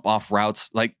dump off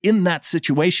routes. Like in that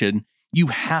situation, you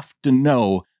have to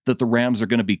know that the Rams are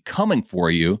going to be coming for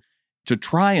you to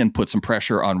try and put some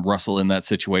pressure on Russell in that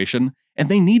situation. And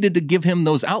they needed to give him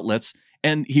those outlets.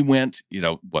 And he went,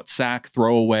 sack,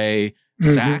 throwaway,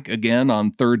 sack again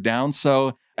on third down.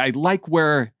 So I like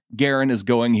where Garen is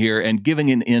going here and giving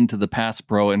an in to the pass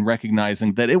pro and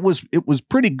recognizing that it was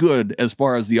pretty good as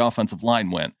far as the offensive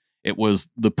line went. It was,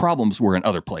 the problems were in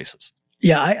other places.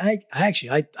 Yeah, I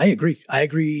actually agree. I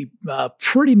agree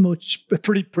pretty much.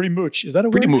 Is that a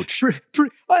word? Pretty much.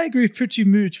 I agree pretty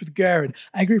much with Garen.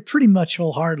 I agree pretty much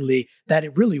wholeheartedly that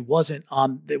it really wasn't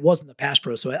the pass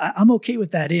pro. So I'm okay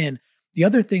with that in. The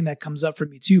other thing that comes up for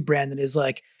me too, Brandon, is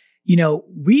like,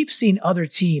 we've seen other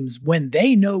teams when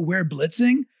they know we're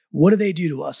blitzing. What do they do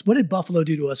to us? What did Buffalo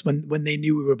do to us when they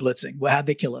knew we were blitzing? Well, how'd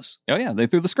they kill us? Oh yeah, they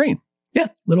threw the screen. Yeah,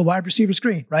 little wide receiver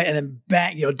screen, right? And then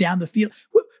bang, down the field.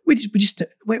 We just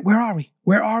wait. Where are we?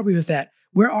 Where are we with that?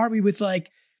 Where are we with a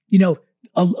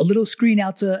little screen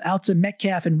out to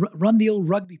Metcalf and run the old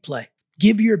rugby play?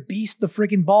 Give your beast the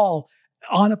friggin' ball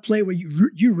on a play where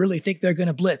you really think they're going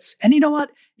to blitz. And you know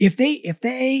what? If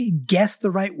they guess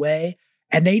the right way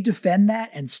and they defend that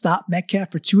and stop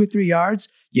Metcalf for 2 or 3 yards,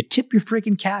 you tip your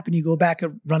freaking cap and you go back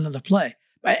and run another play.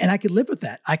 And I could live with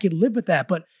that.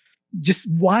 But just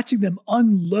watching them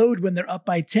unload when they're up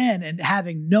by 10 and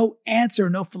having no answer,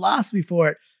 no philosophy for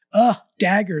it.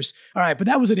 Daggers. All right, but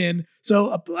that was an in.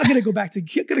 So I'm going to go back to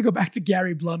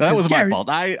Gary Blum. That was my fault.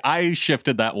 I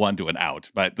shifted that one to an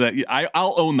out, but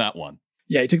I'll own that one.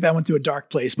 Yeah, he took that one to a dark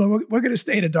place, but we're going to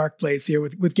stay in a dark place here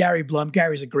with Gary Blum.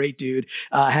 Gary's a great dude.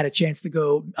 Had a chance to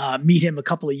go meet him a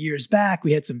couple of years back.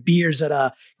 We had some beers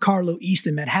at Carlo East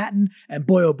in Manhattan, and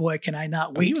boy, oh boy, can I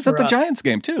not wait. He was at the Giants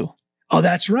game too. Oh,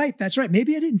 that's right.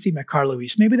 Maybe I didn't see him at Carlo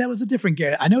East. Maybe that was a different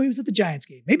Gary. I know he was at the Giants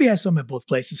game. Maybe I saw him at both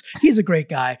places. He's a great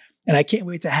guy, and I can't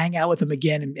wait to hang out with him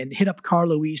again and hit up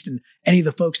Carlo East and any of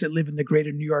the folks that live in the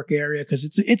greater New York area because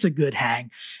it's a good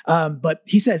hang. But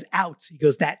he says out. He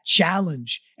goes, that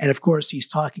challenge. And of course, he's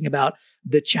talking about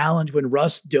the challenge when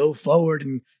Russ dove forward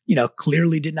and,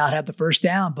 clearly did not have the first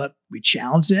down, but we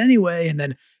challenged it anyway. And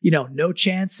then, no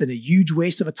chance and a huge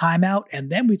waste of a timeout. And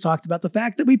then we talked about the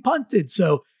fact that we punted.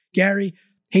 So, Gary,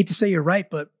 hate to say you're right,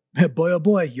 but boy, oh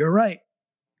boy, you're right.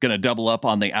 Going to double up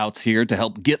on the outs here to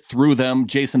help get through them.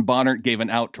 Jason Bonner gave an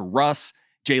out to Russ.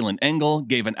 Jalen Engel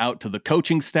gave an out to the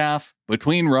coaching staff.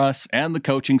 Between Russ and the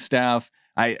coaching staff,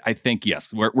 I think,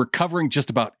 yes, we're covering just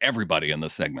about everybody in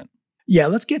this segment. Yeah,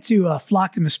 let's get to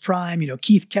Flocktimus Prime.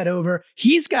 Keith Ketover,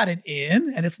 he's got an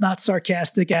in, and it's not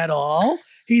sarcastic at all.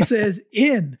 He says,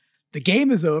 in, the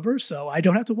game is over, so I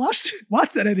don't have to watch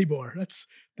that anymore. That's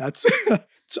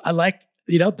I like,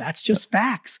 that's just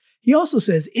facts. He also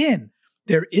says,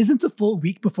 there isn't a full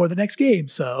week before the next game,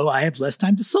 so I have less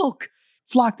time to sulk.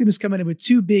 Flockton is coming in with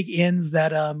 2 big ins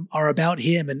that are about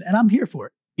him, and I'm here for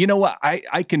it. You know what?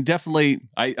 I can definitely,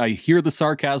 I hear the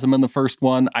sarcasm in the first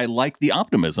one. I like the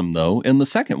optimism, though, in the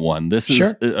second one. This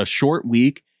is a short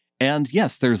week, and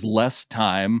yes, there's less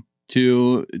time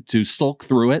to sulk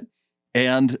through it,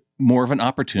 and more of an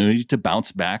opportunity to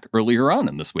bounce back earlier on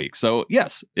in this week. So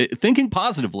yes, thinking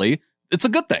positively, it's a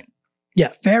good thing.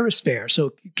 Yeah, fair is fair.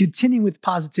 So continuing with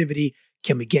positivity,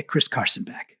 can we get Chris Carson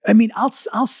back? I mean,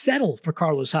 I'll settle for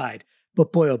Carlos Hyde,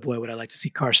 but boy, oh boy, would I like to see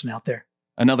Carson out there.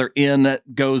 Another in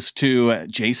goes to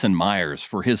Jason Myers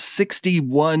for his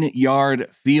 61-yard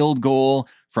field goal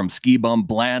from Ski Bum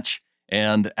Blanche.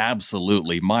 And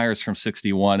absolutely, Myers from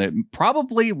 61. It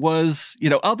probably was,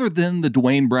 other than the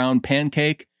Dwayne Brown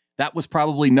pancake, that was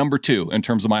probably number 2 in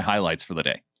terms of my highlights for the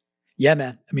day. Yeah,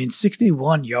 man. I mean,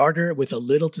 61-yarder with a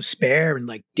little to spare and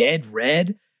like dead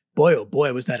red. Boy, oh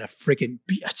boy, was that a freaking,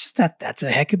 that's a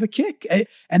heck of a kick.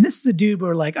 And this is a dude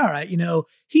where like, all right,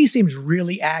 he seems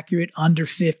really accurate under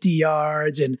 50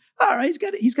 yards. And all right,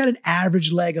 he's got an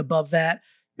average leg above that.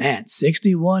 Man,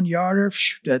 61-yarder,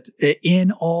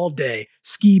 in all day.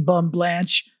 Ski Bum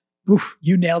Blanche, oof,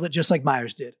 you nailed it just like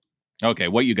Myers did. Okay,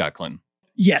 what you got, Clinton?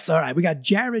 Yes, all right. We got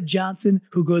Jared Johnson,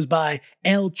 who goes by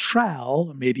El Trowel.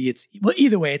 Or maybe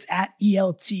either way, it's at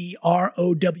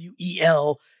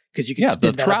ELTROWEL, because you can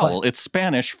spin the trowel. It's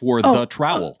Spanish for the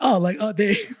trowel.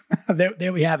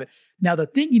 There we have it. Now, the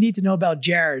thing you need to know about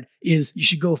Jared is you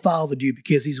should go follow the dude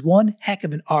because he's one heck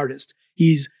of an artist.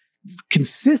 He's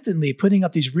consistently putting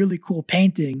up these really cool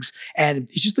paintings, and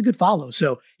he's just a good follow.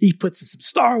 So he puts some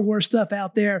Star Wars stuff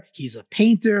out there. He's a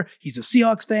painter. He's a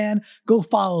Seahawks fan. Go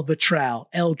follow the trowel,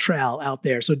 El Trowel out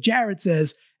there. So Jared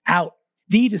says, out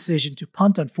the decision to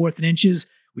punt on 4th and inches.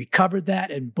 We covered that,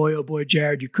 and boy, oh boy,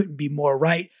 Jared, you couldn't be more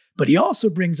right. But he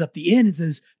also brings up the in and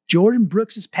says, Jordan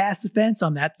Brooks' pass defense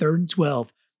on that 3rd and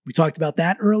 12. We talked about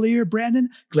that earlier, Brandon.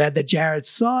 Glad that Jared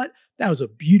saw it. That was a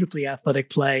beautifully athletic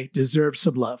play. Deserves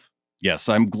some love. Yes,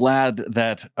 I'm glad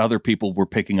that other people were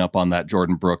picking up on that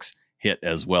Jordan Brooks hit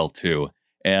as well, too.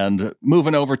 And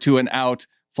moving over to an out,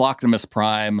 Flocktimus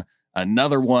Prime,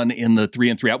 another one in the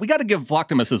 3 and 3 out. We got to give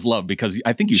Flocktimus his love because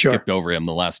I think you skipped over him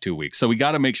the last 2 weeks. So we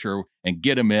got to make sure and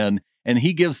get him in. And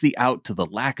he gives the out to the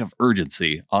lack of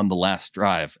urgency on the last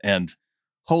drive. And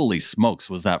holy smokes,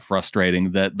 was that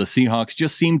frustrating that the Seahawks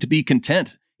just seemed to be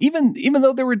content. Even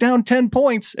though they were down 10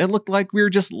 points, it looked like we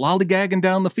were just lollygagging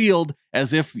down the field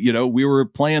as if, we were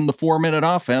playing the 4-minute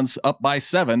offense up by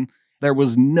 7. There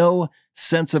was no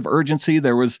sense of urgency.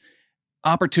 There was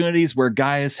opportunities where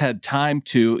guys had time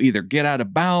to either get out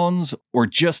of bounds or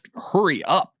just hurry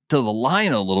up to the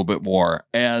line a little bit more.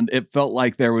 And it felt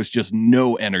like there was just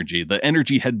no energy. The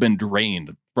energy had been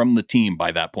drained from the team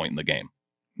by that point in the game.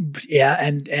 Yeah,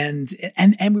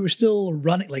 and we were still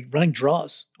running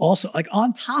draws. Also, like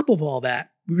on top of all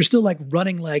that, we were still like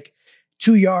running like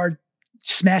 2-yard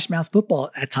smash mouth football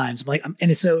at times.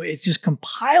 So it's just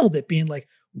compiled it being like,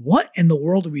 what in the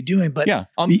world are we doing? But yeah,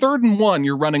 on 3rd and 1,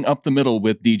 you're running up the middle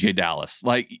with DJ Dallas.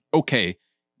 Like, okay,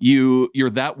 you're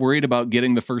that worried about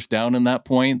getting the first down in that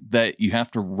point that you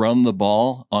have to run the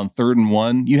ball on 3rd and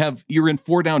 1. You're in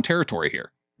 4-down territory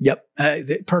here. Yep.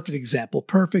 The perfect example.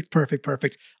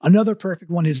 Perfect. Another perfect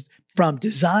one is from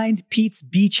Designed Pete's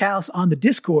Beach House on the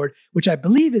Discord, which I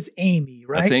believe is Amy,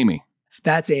 right?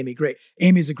 That's Amy. Great.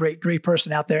 Amy's a great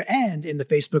person out there. And in the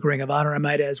Facebook Ring of Honor, I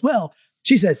might add as well.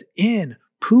 She says, in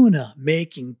Puna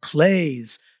making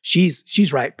plays.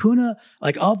 She's right. Puna,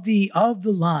 like of the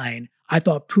line, I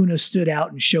thought Puna stood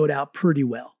out and showed out pretty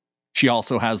well. She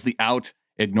also has the out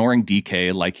ignoring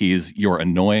DK like he's your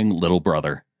annoying little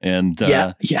brother. And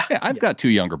I've got 2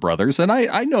 younger brothers, and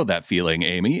I know that feeling,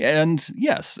 Amy. And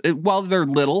yes, while they're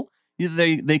little,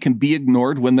 they can be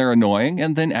ignored when they're annoying.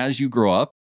 And then as you grow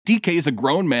up, DK's a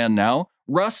grown man now.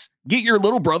 Russ, get your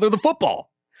little brother the football.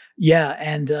 Yeah,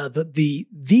 and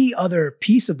the other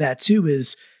piece of that too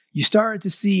is you started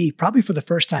to see, probably for the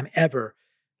first time ever,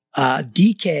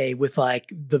 DK with like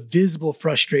the visible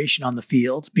frustration on the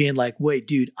field, being like, "Wait,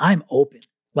 dude, I'm open.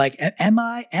 Like, am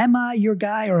I your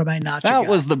guy or am I not your guy?" That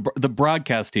was the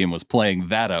broadcast team was playing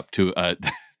that up to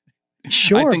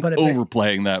sure, I think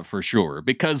overplaying that for sure,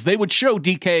 because they would show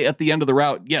DK at the end of the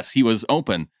route. Yes, he was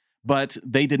open, but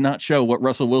they did not show what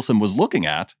Russell Wilson was looking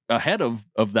at ahead of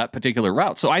that particular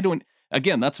route. So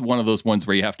again, that's one of those ones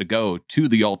where you have to go to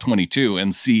the All-22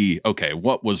 and see, okay,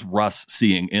 what was Russ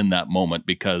seeing in that moment?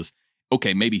 Because,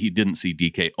 okay, maybe he didn't see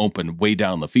DK open way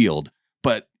down the field,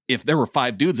 but if there were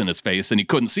 5 dudes in his face and he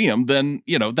couldn't see him, then,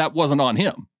 that wasn't on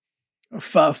him.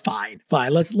 Fine.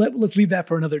 Let's leave that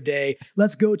for another day.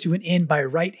 Let's go to an in by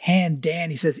right hand Dan.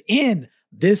 He says, in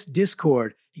this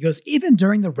Discord, he goes, even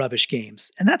during the rubbish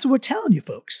games. And that's what we're telling you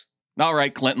folks. All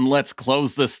right, Clinton, let's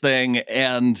close this thing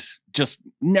and just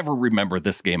never remember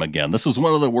this game again. This was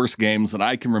one of the worst games that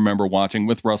I can remember watching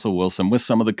with Russell Wilson, with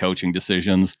some of the coaching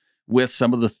decisions, with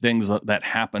some of the things that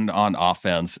happened on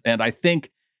offense. And I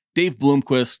think Dave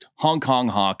Bloomquist, Hong Kong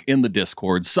Hawk in the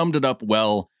Discord, summed it up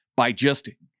well by just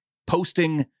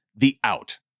posting the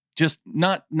out. Just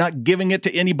not giving it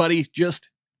to anybody, just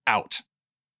out.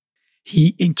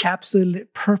 He encapsulated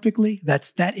it perfectly. That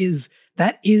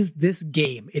is this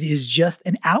game. It is just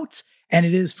an out. And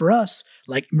it is for us,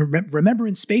 like, remember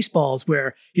in Spaceballs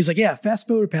where he's like, yeah, fast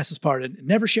forward past this part and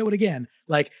never show it again.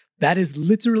 Like, that is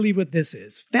literally what this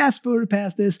is. Fast forward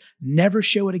past this, never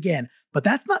show it again. But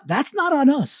that's not on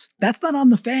us. That's not on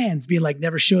the fans being like,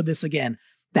 never show this again.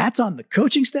 That's on the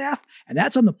coaching staff and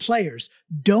that's on the players.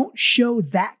 Don't show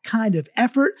that kind of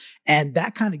effort and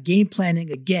that kind of game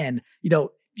planning again. You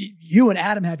know, you and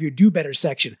Adam have your do better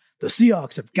section. The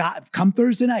Seahawks have come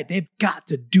Thursday night. They've got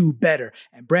to do better.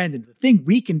 And Brandon, the thing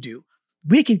we can do,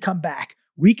 we can come back.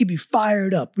 We can be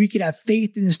fired up. We can have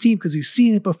faith in this team because we've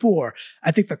seen it before.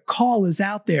 I think the call is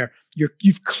out there.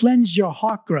 You've cleansed your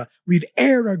chakra. We've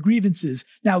aired our grievances.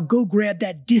 Now go grab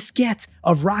that diskette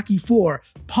of Rocky IV,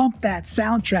 pump that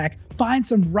soundtrack, find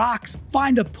some rocks,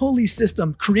 find a pulley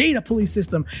system, create a pulley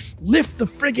system, lift the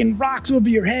friggin' rocks over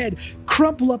your head,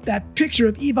 crumple up that picture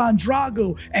of Ivan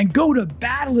Drago, and go to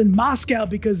battle in Moscow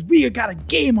because we got a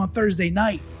game on Thursday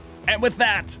night. And with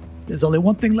that, there's only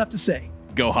one thing left to say.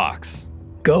 Go Hawks.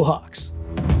 Go Hawks.